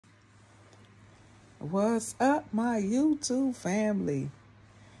What's up, my YouTube family?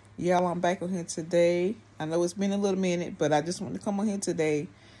 Y'all, I'm back on here today. I know it's been a little minute, but I just want to come on here today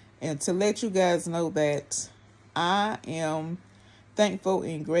and to let you guys know that I am thankful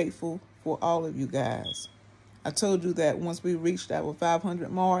and grateful for all of you guys. I told you that once we reached our 500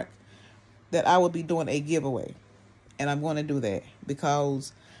 mark, that I would be doing a giveaway. And I'm going to do that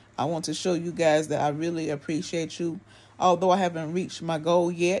because I want to show you guys that I really appreciate you. Although I haven't reached my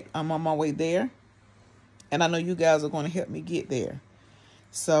goal yet, I'm on my way there. And I know you guys are going to help me get there.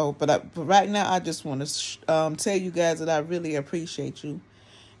 So, but right now, I just want to tell you guys that I really appreciate you.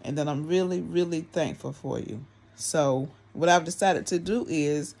 And that I'm really, really thankful for you. So, what I've decided to do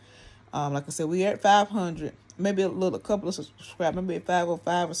is, like I said, we're at 500. Maybe a couple of subscribers, maybe at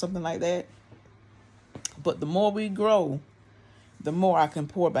 505 or something like that. But the more we grow, the more I can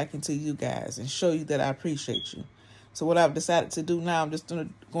pour back into you guys and show you that I appreciate you. So what I've decided to do now, I'm just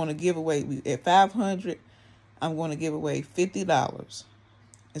going to give away, at 500, I'm going to give away $50.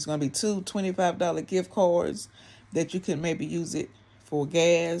 It's going to be two $25 gift cards that you can maybe use it for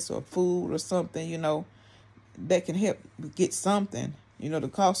gas or food or something, that can help get something. The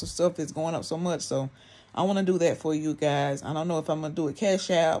cost of stuff is going up so much. So I want to do that for you guys. I don't know if I'm going to do it Cash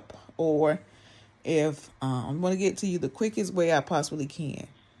App or if I'm going to get to you the quickest way I possibly can.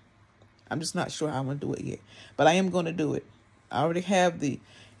 I'm just not sure how I'm going to do it yet. But I am going to do it. I already have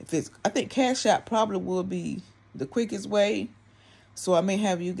I think Cash App probably will be the quickest way. So I may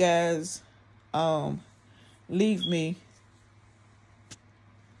have you guys leave me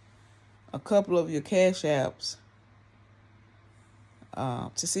a couple of your Cash Apps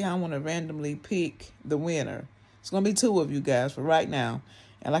to see how I want to randomly pick the winner. It's going to be two of you guys for right now.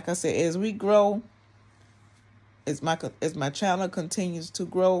 And like I said, as we grow, as my channel continues to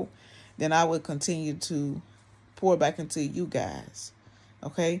grow, then I will continue to pour back into you guys.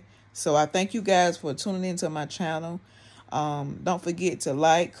 Okay? So I thank you guys for tuning into my channel. Don't forget to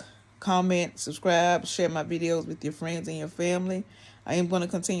like, comment, subscribe, share my videos with your friends and your family. I am going to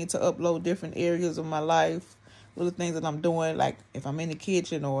continue to upload different areas of my life, little things that I'm doing, like if I'm in the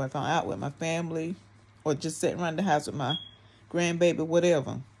kitchen or if I'm out with my family or just sitting around the house with my grandbaby,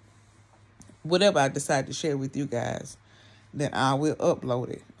 whatever I decide to share with you guys, then I will upload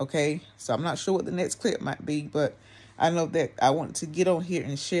it. Okay? So I'm not sure what the next clip might be, but I know that I want to get on here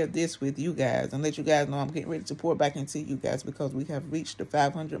and share this with you guys and let you guys know I'm getting ready to pour back into you guys because we have reached the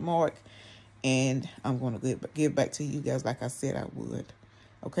 500 mark and I'm going to give back to you guys like I said I would.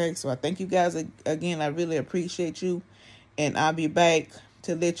 Okay? So I thank you guys again. I really appreciate you, and I'll be back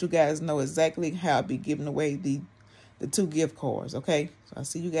to let you guys know exactly how I'll be giving away the two gift cards. Okay? So I'll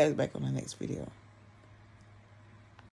see you guys back on the next video.